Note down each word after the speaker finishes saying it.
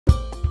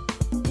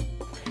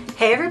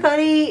Hey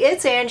everybody,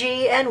 it's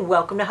Angie and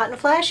welcome to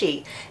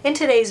HotandFlashy. In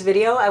today's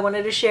video I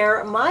wanted to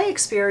share my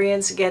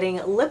experience getting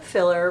lip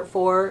filler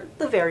for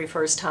the very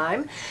first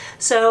time.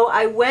 So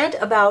I went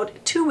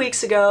about 2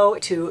 weeks ago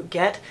to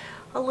get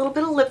a little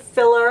bit of lip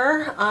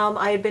filler.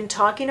 I had been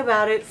talking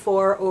about it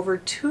for over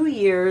 2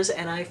 years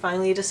and I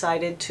finally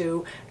decided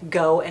to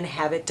go and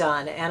have it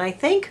done. And I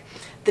think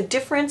the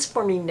difference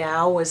for me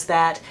now was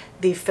that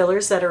the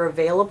fillers that are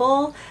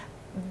available,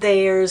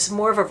 there's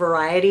more of a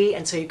variety,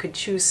 and so you could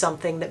choose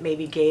something that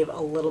maybe gave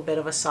a little bit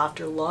of a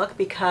softer look,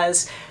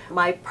 because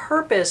my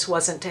purpose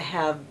wasn't to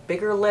have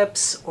bigger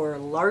lips or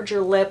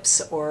larger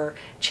lips or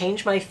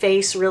change my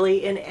face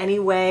really in any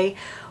way.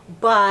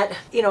 But,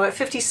 you know, at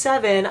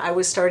 57, I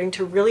was starting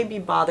to really be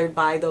bothered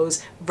by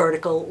those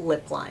vertical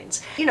lip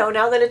lines. You know,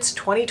 now that it's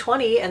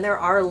 2020 and there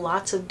are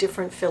lots of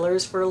different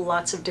fillers for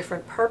lots of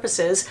different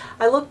purposes,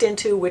 I looked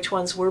into which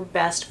ones were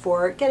best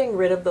for getting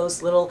rid of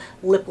those little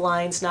lip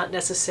lines, not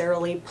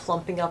necessarily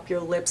plumping up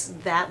your lips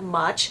that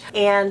much.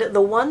 And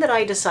the one that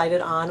I decided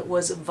on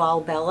was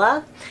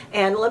Volbella.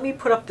 And let me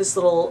put up this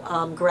little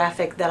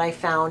graphic that I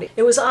found.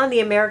 It was on the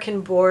American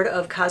Board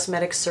of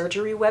Cosmetic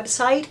Surgery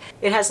website.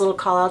 It has little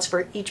callouts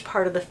for each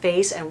part of the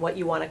face and what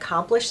you want to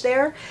accomplish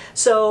there.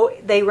 So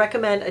they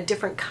recommend a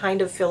different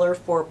kind of filler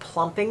for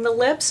plumping the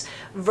lips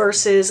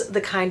versus the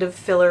kind of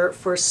filler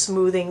for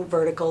smoothing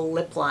vertical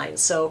lip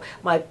lines. So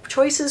my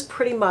choices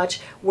pretty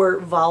much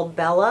were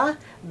Volbella,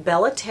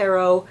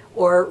 Bellatero,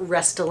 or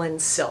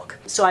Restylane Silk.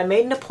 So I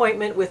made an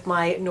appointment with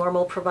my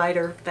normal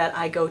provider that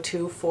I go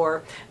to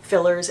for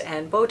fillers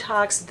and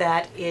Botox.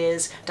 That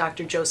is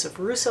Dr. Joseph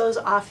Russo's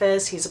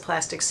office. He's a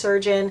plastic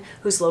surgeon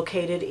who's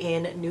located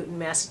in Newton,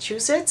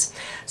 Massachusetts.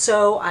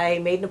 So I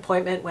made an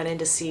appointment, went in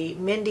to see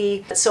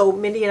Mindy. So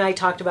Mindy and I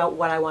talked about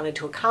what I wanted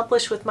to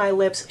accomplish with my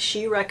lips.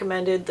 She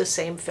recommended the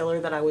same filler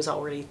that I was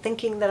already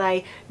thinking that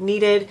I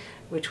needed,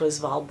 which was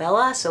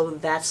Volbella, so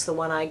that's the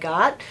one I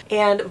got.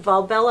 And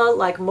Volbella,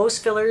 like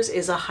most fillers,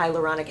 is a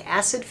hyaluronic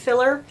acid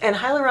filler. And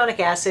hyaluronic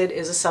acid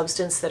is a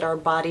substance that our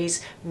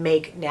bodies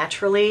make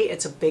naturally.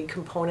 It's a big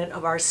component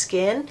of our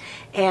skin.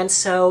 And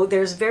so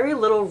there's very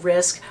little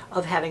risk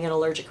of having an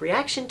allergic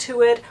reaction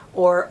to it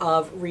or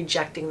of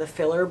rejecting the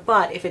filler.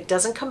 But if it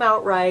doesn't come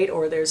out right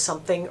or there's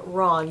something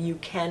wrong, you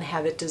can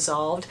have it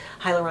dissolved.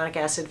 Hyaluronic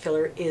acid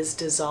filler is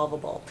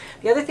dissolvable.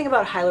 The other thing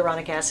about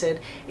hyaluronic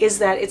acid is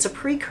that it's a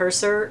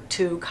precursor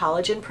to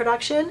collagen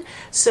production.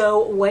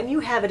 So when you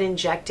have it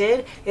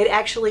injected, it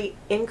actually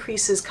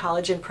increases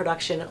collagen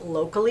production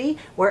locally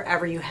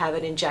wherever you have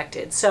it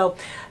injected. So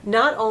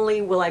not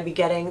only will I be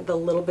getting the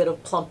little bit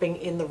of plumping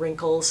in the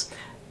wrinkles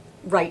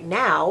right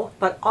now,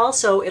 but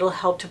also it'll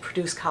help to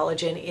produce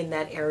collagen in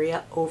that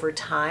area over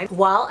time.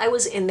 While I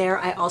was in there,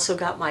 I also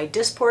got my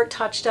Dysport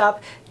touched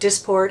up.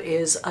 Dysport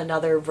is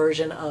another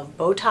version of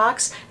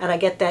Botox, and I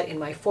get that in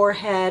my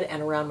forehead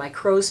and around my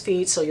crow's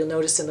feet. So you'll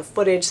notice in the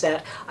footage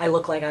that I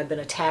look like I've been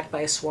attacked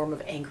by a swarm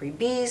of angry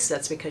bees.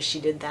 That's because she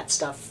did that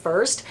stuff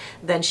first.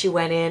 Then she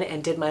went in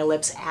and did my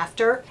lips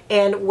after.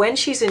 And when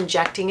she's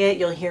injecting it,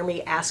 you'll hear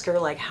me ask her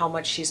like how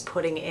much she's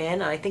putting in.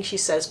 And I think she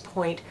says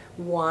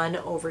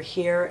 0.1 over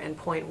here and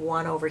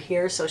 0.1 over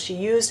here. So she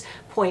used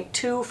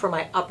 0.2 for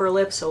my upper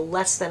lip, so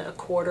less than a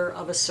quarter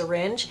of a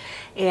syringe.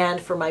 And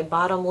for my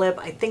bottom lip,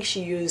 I think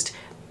she used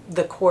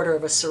the quarter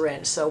of a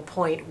syringe, so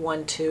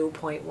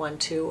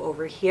 0.12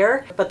 over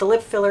here. But the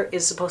lip filler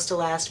is supposed to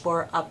last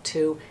for up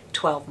to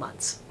 12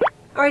 months.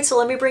 All right, so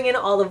let me bring in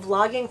all the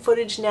vlogging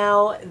footage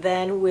now,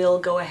 then we'll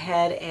go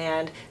ahead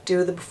and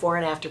do the before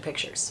and after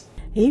pictures.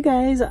 Hey you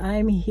guys,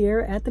 I'm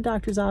here at the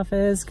doctor's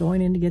office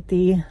going in to get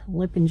the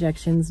lip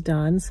injections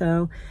done.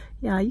 So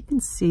yeah, you can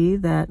see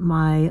that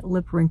my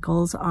lip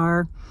wrinkles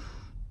are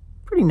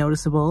pretty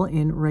noticeable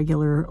in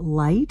regular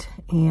light.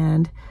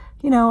 And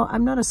you know,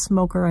 I'm not a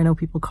smoker. I know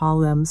people call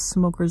them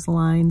smoker's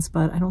lines,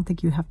 but I don't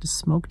think you have to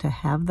smoke to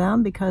have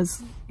them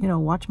because, you know,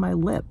 watch my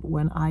lip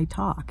when I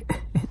talk.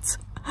 It's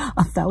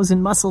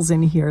 1,000 muscles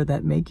in here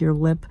that make your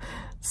lip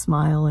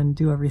smile and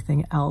do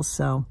everything else.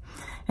 So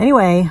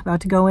anyway,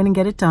 about to go in and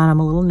get it done. I'm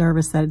a little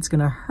nervous that it's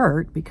going to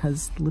hurt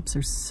because lips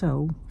are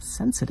so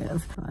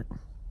sensitive,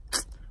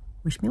 but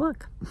wish me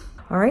luck.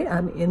 All right,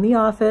 I'm in the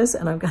office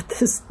and I've got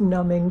this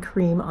numbing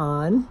cream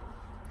on.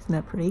 Isn't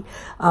that pretty?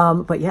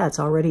 But yeah, it's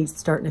already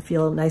starting to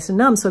feel nice and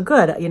numb. So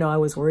good. You know, I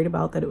was worried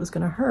about that it was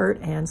going to hurt.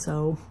 And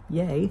so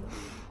yay.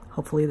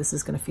 Hopefully this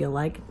is going to feel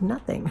like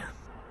nothing.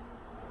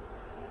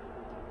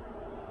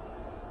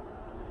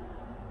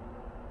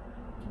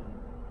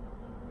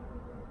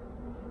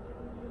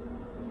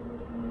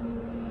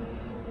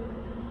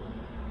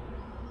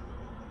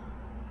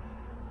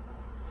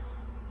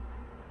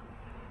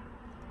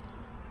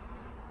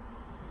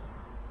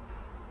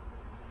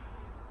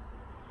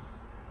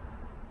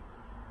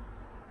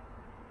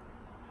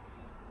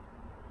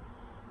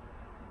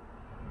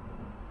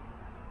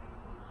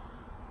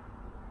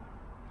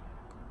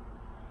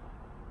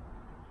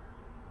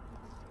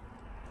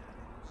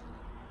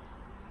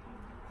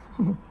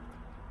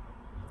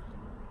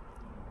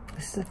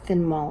 This is a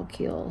thin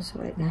molecule,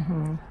 so you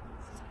can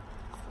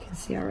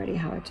see already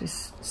how it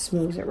just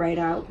smooths it right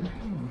out.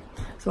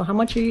 So how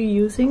much are you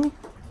using?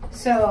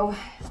 So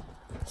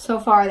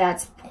far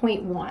that's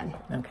 0.1.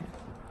 Okay.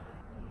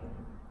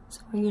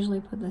 So I usually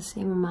put the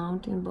same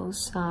amount in both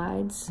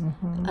sides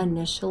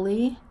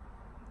initially,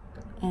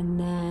 and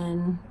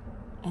then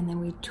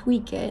we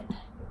tweak it,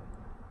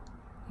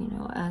 you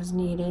know, as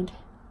needed,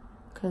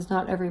 because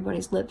not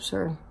everybody's lips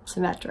are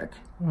symmetric.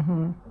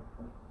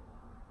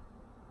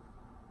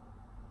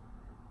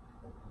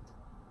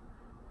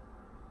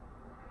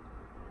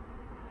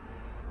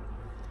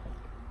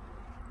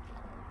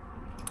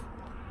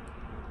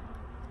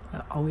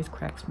 It always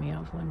cracks me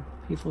up when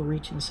people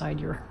reach inside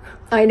your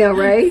I know,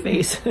 right?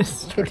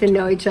 faces. Get to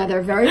know each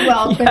other very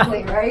well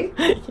quickly, right?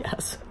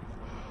 Yes.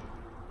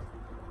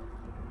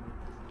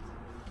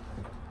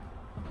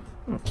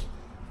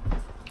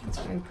 It's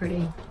very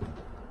pretty.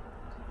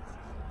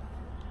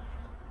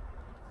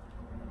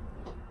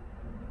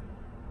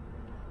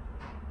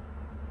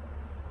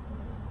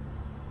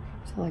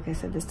 So like I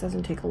said, this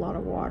doesn't take a lot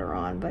of water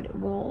on, but it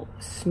will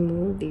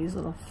smooth these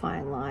little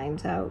fine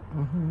lines out.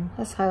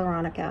 Plus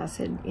hyaluronic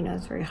acid, you know,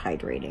 it's very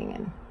hydrating.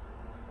 And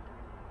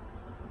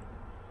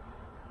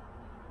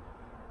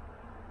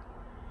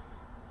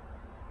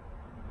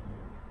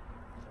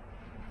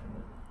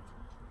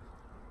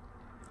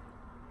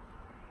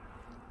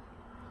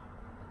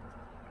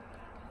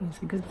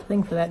it's a good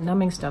thing for that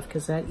numbing stuff,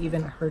 because that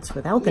even hurts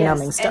without the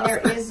numbing stuff.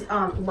 And there is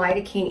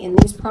lidocaine in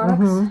these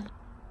products.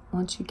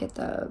 Once you get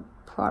the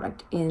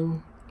product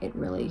in, it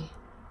really,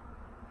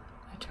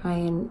 I try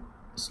and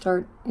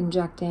start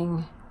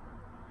injecting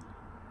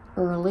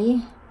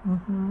early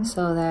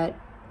so that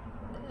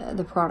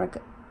the product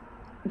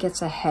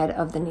gets ahead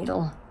of the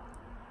needle.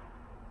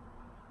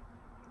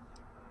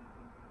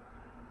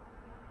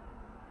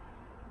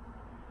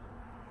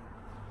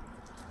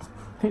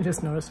 I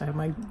just noticed I have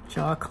my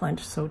jaw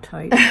clenched so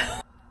tight.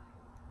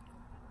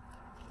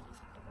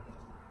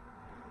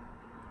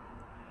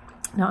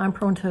 Now, I'm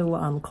prone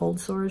to cold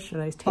sores.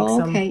 Should I take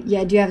some? Okay.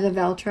 Yeah. Do you have the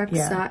Veltrex?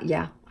 Yeah.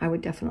 Yeah. I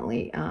would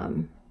definitely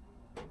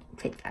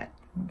take that.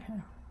 Okay.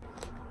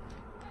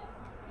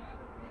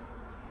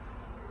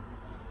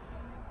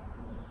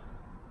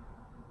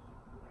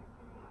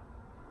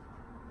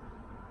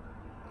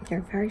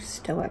 They're very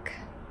stoic.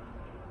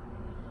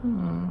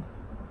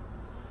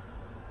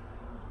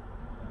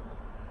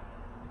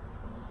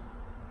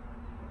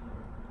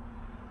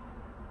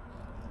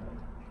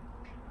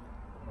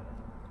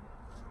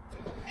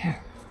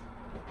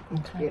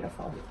 It's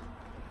beautiful.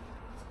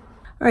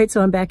 All right,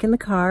 so I'm back in the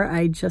car.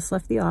 I just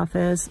left the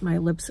office. My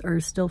lips are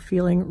still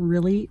feeling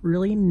really,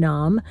 really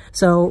numb.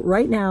 So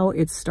right now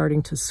it's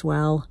starting to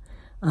swell.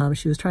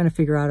 She was trying to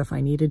figure out if I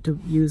needed to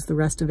use the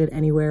rest of it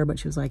anywhere, but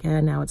she was like,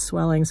 now it's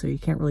swelling, so you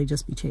can't really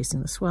just be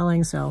chasing the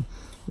swelling. So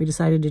we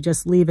decided to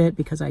just leave it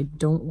because I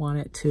don't want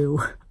it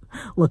to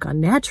look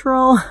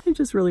unnatural. I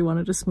just really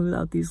wanted to smooth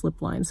out these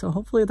lip lines. So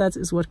hopefully that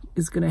is what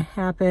is going to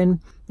happen.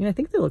 I mean, I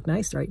think they look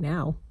nice right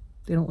now.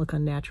 They don't look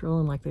unnatural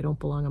and like they don't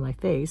belong on my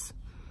face.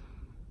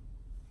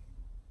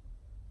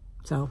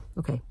 So,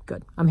 okay,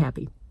 good. I'm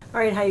happy. All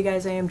right, hi you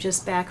guys. I am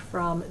just back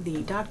from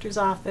the doctor's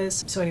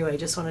office. So anyway, I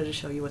just wanted to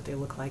show you what they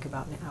look like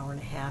about an hour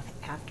and a half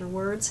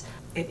afterwards.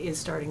 It is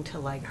starting to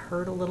like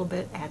hurt a little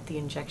bit at the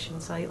injection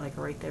site, like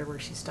right there where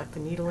she stuck the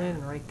needle in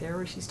and right there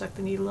where she stuck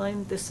the needle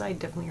in. This side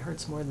definitely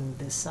hurts more than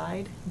this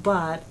side,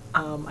 but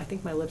I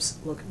think my lips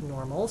look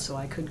normal, so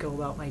I could go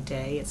about my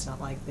day. It's not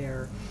like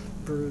they're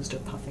bruised or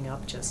puffing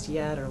up just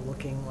yet or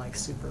looking like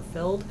super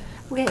filled.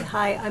 Okay,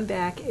 hi, I'm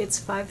back. It's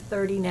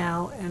 5:30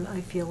 now and I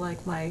feel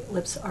like my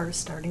lips are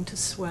starting to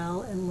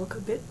swell and look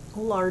a bit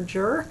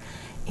larger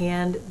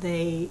and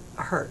they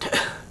hurt.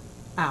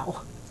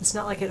 Ow. It's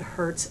not like it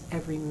hurts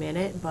every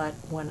minute, but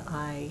when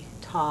I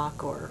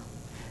talk or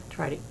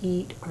try to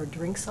eat or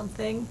drink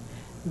something,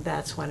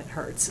 that's when it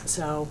hurts.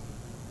 So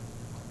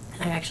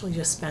I actually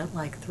just spent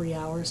like 3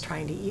 hours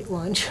trying to eat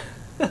lunch,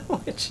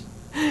 which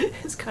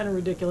is kind of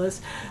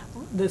ridiculous.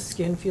 The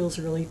skin feels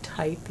really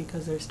tight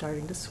because they're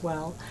starting to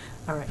swell.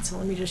 All right, so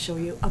let me just show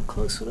you up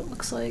close what it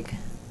looks like.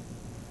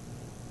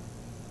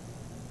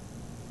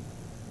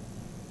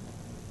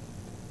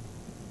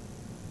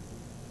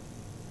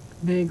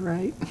 Big,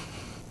 right?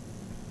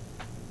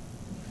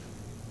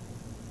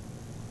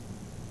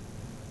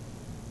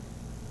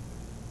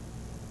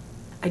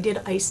 I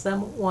did ice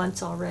them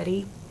once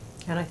already,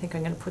 and I think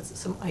I'm going to put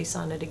some ice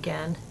on it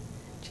again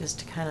just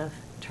to kind of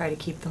try to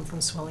keep them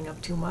from swelling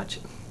up too much.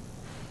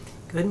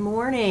 Good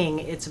morning.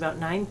 It's about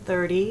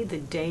 9:30, the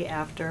day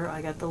after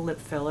I got the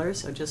lip filler,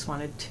 so just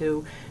wanted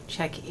to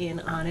check in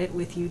on it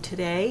with you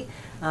today.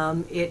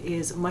 It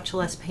is much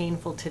less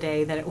painful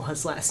today than it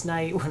was last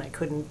night when I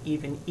couldn't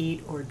even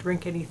eat or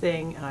drink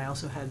anything, and I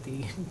also had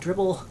the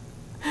dribble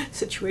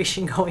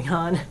situation going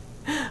on.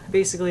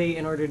 Basically,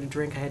 in order to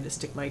drink, I had to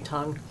stick my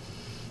tongue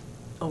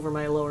over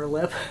my lower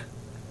lip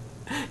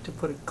to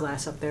put a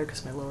glass up there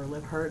because my lower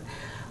lip hurt.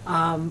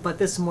 But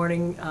this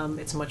morning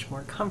it's much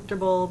more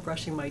comfortable.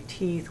 Brushing my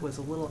teeth was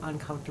a little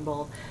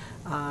uncomfortable.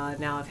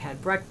 Now I've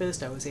had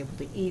breakfast. I was able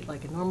to eat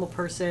like a normal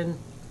person.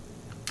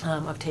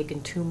 I've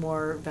taken 2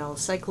 more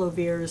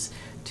valcyclovirs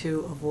to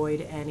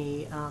avoid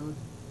any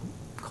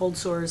cold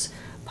sores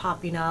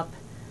popping up.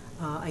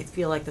 I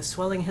feel like the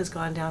swelling has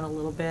gone down a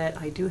little bit.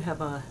 I do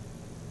have a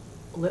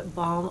lip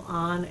balm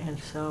on, and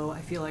so I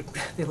feel like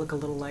they look a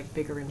little like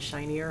bigger and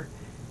shinier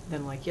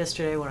than like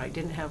yesterday when I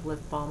didn't have lip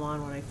balm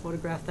on when I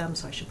photographed them,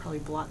 so I should probably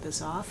blot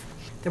this off.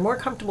 They're more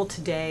comfortable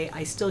today.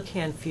 I still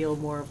can feel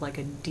more of like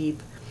a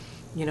deep,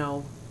 you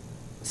know,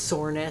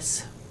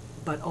 soreness,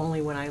 but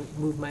only when I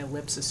move my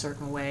lips a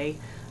certain way.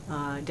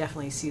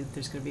 Definitely see that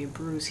there's going to be a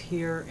bruise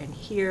here and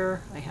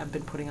here. I have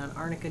been putting on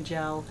arnica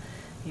gel.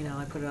 You know,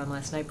 I put it on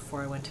last night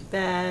before I went to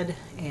bed,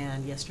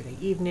 and yesterday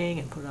evening,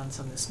 and put it on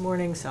some this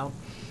morning, so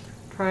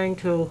trying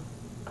to,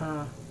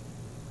 and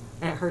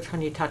it hurts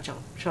when you touch them,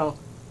 so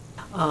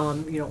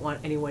you don't want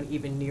anyone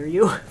even near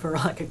you for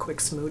like a quick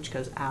smooch,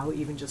 because ow,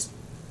 even just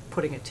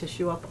putting a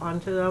tissue up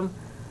onto them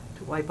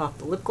to wipe off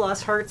the lip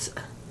gloss hurts.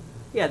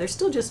 Yeah, they're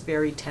still just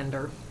very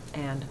tender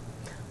and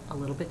a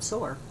little bit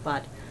sore,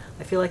 but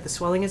I feel like the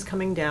swelling is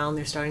coming down.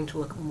 They're starting to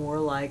look more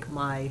like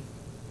my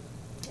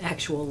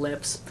actual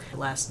lips.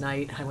 Last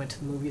night I went to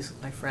the movies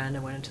with my friend. I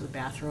went into the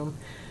bathroom,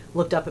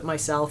 looked up at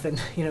myself, and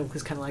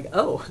was kind of like,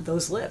 oh,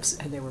 those lips,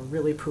 and they were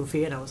really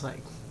poofy, and I was like,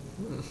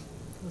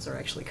 those are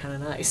actually kind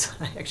of nice.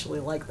 I actually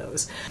like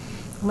those.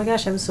 Oh my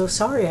gosh, I'm so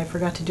sorry. I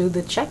forgot to do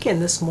the check-in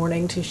this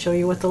morning to show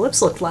you what the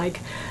lips looked like.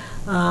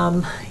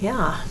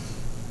 Yeah,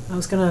 I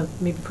was gonna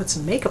maybe put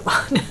some makeup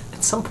on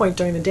at some point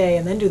during the day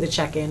and then do the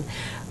check-in,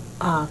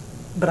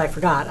 but I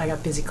forgot. I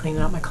got busy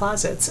cleaning out my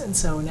closets, and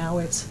so now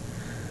it's,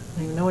 I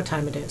don't even know what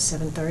time it is,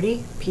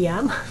 7:30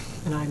 p.m.,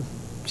 and I'm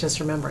just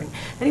remembering.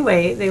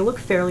 Anyway, they look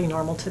fairly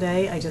normal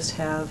today. I just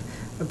have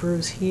a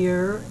bruise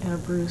here and a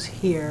bruise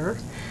here,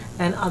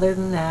 and other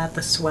than that,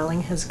 the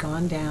swelling has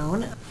gone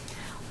down.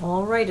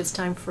 All right, it's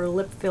time for a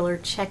lip filler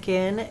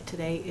check-in.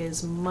 Today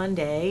is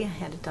Monday. I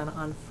had it done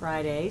on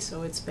Friday,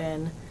 so it's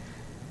been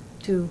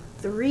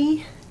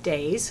 3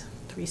 days,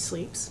 3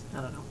 sleeps,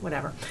 I don't know,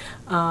 whatever.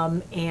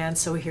 And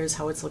so here's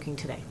how it's looking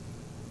today.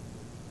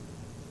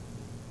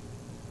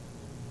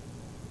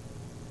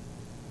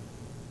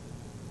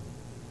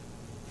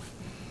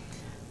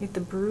 The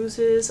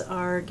bruises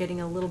are getting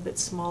a little bit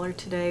smaller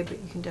today, but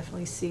you can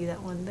definitely see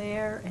that one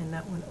there and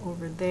that one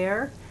over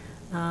there.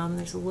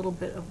 There's a little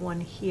bit of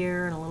one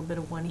here and a little bit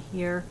of one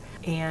here,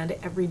 and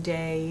every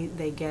day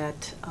they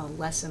get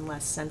less and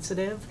less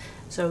sensitive.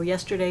 So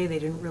yesterday they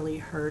didn't really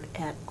hurt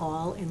at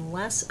all,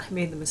 unless I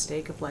made the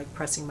mistake of like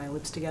pressing my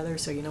lips together.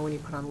 So you know when you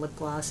put on lip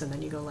gloss and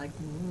then you go like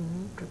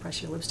to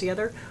press your lips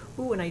together?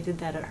 Ooh, when I did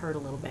that it hurt a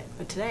little bit.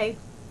 But today,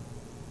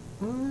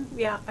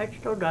 yeah, I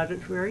still got it.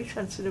 It's very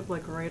sensitive,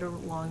 like right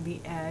along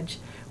the edge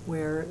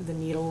where the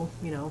needle,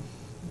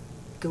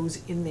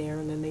 goes in there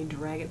and then they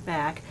drag it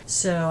back.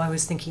 So I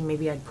was thinking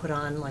maybe I'd put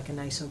on like a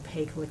nice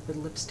opaque liquid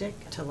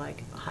lipstick to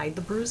like hide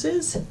the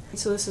bruises.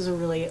 So this is a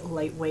really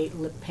lightweight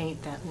lip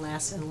paint that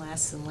lasts and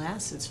lasts and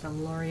lasts. It's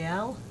from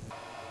L'Oreal.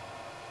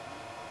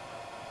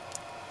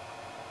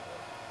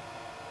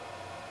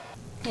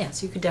 Yeah,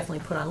 so you could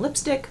definitely put on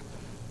lipstick,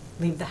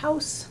 leave the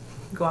house,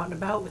 go out and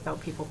about without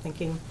people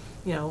thinking,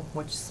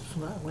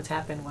 what's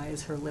happened? Why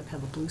does her lip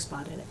have a blue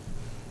spot in it?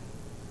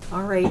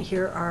 All right,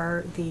 here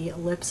are the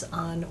lips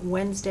on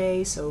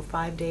Wednesday, so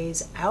 5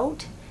 days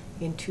out.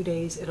 In 2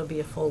 days, it'll be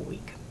a full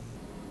week.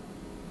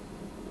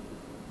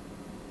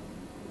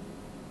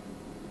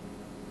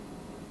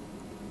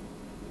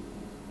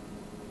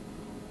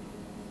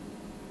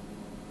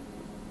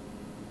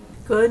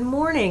 Good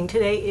morning.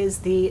 Today is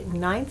the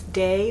 9th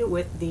day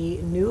with the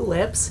new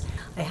lips.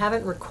 I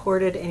haven't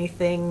recorded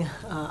anything,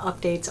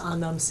 updates on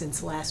them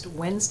since last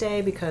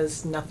Wednesday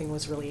because nothing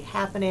was really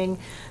happening.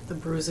 The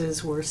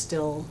bruises were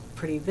still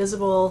pretty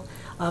visible.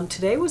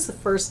 Today was the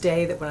first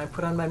day that when I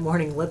put on my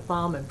morning lip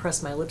balm and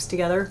pressed my lips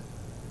together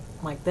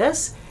like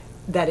this,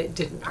 that it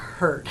didn't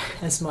hurt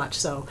as much.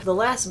 So the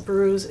last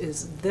bruise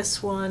is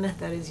this one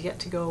that is yet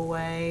to go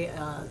away.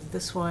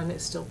 This one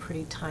is still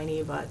pretty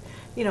tiny, but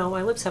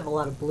my lips have a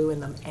lot of blue in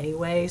them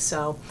anyway,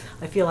 so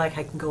I feel like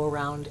I can go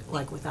around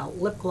like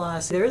without lip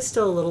gloss. There is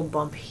still a little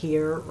bump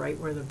here right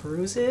where the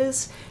bruise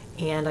is,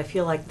 and I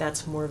feel like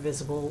that's more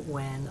visible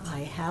when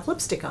I have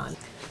lipstick on.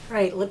 All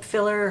right, lip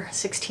filler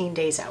 16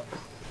 days out.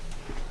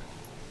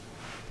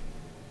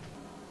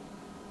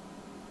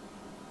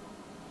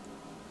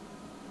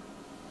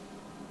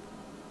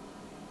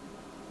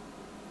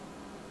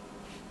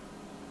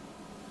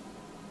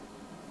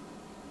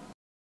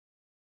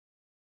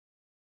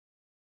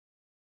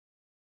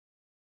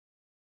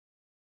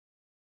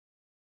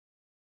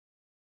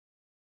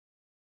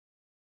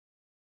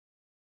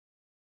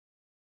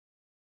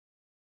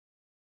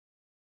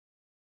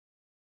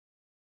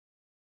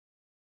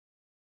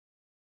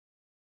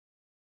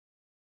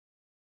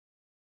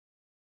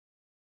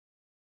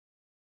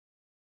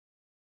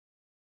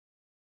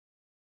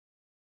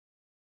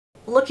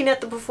 Looking at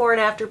the before and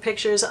after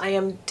pictures, I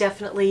am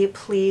definitely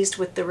pleased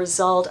with the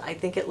result. I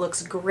think it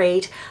looks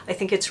great. I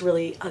think it's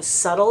really a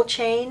subtle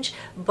change,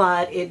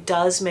 but it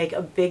does make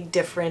a big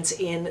difference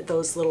in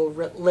those little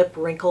lip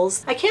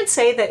wrinkles. I can't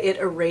say that it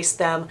erased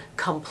them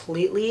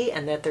completely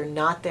and that they're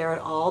not there at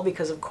all,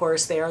 because of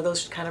course they are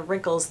those kind of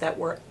wrinkles that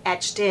were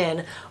etched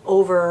in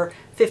over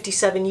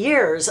 57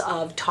 years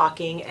of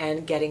talking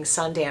and getting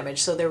sun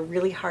damage, so they're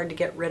really hard to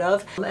get rid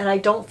of. And I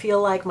don't feel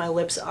like my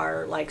lips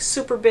are like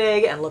super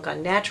big and look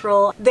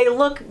unnatural. They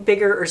look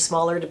bigger or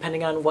smaller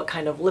depending on what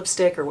kind of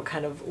lipstick or what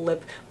kind of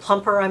lip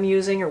plumper I'm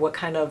using or what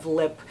kind of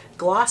lip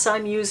gloss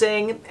I'm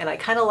using, and I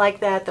kind of like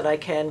that I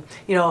can,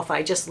 you know, if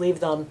I just leave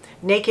them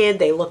naked,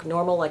 they look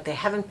normal, like they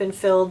haven't been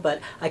filled, but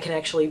I can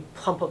actually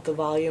pump up the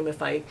volume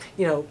if I,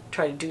 you know,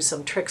 try to do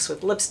some tricks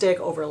with lipstick,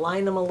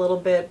 overline them a little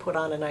bit, put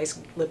on a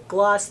nice lip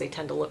gloss. They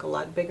tend to look a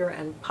lot bigger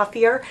and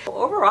puffier.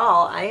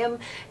 Overall, I am,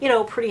 you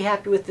know, pretty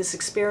happy with this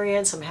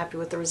experience. I'm happy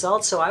with the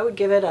results, so I would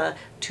give it a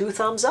 2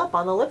 thumbs up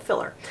on the lip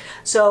filler.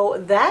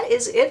 So that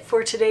is it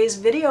for today's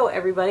video,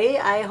 everybody.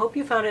 I hope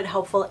you found it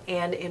helpful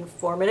and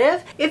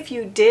informative. If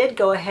you did,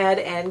 go ahead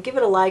and give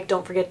it a like.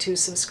 Don't forget to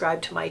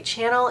subscribe to my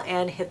channel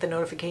and hit the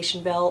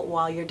notification bell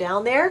while you're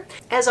down there.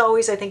 As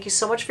always, I thank you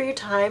so much for your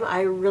time.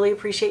 I really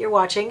appreciate your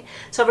watching.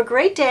 So have a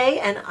great day,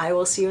 and I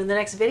will see you in the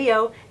next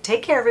video.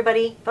 Take care,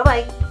 everybody.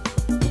 Bye-bye.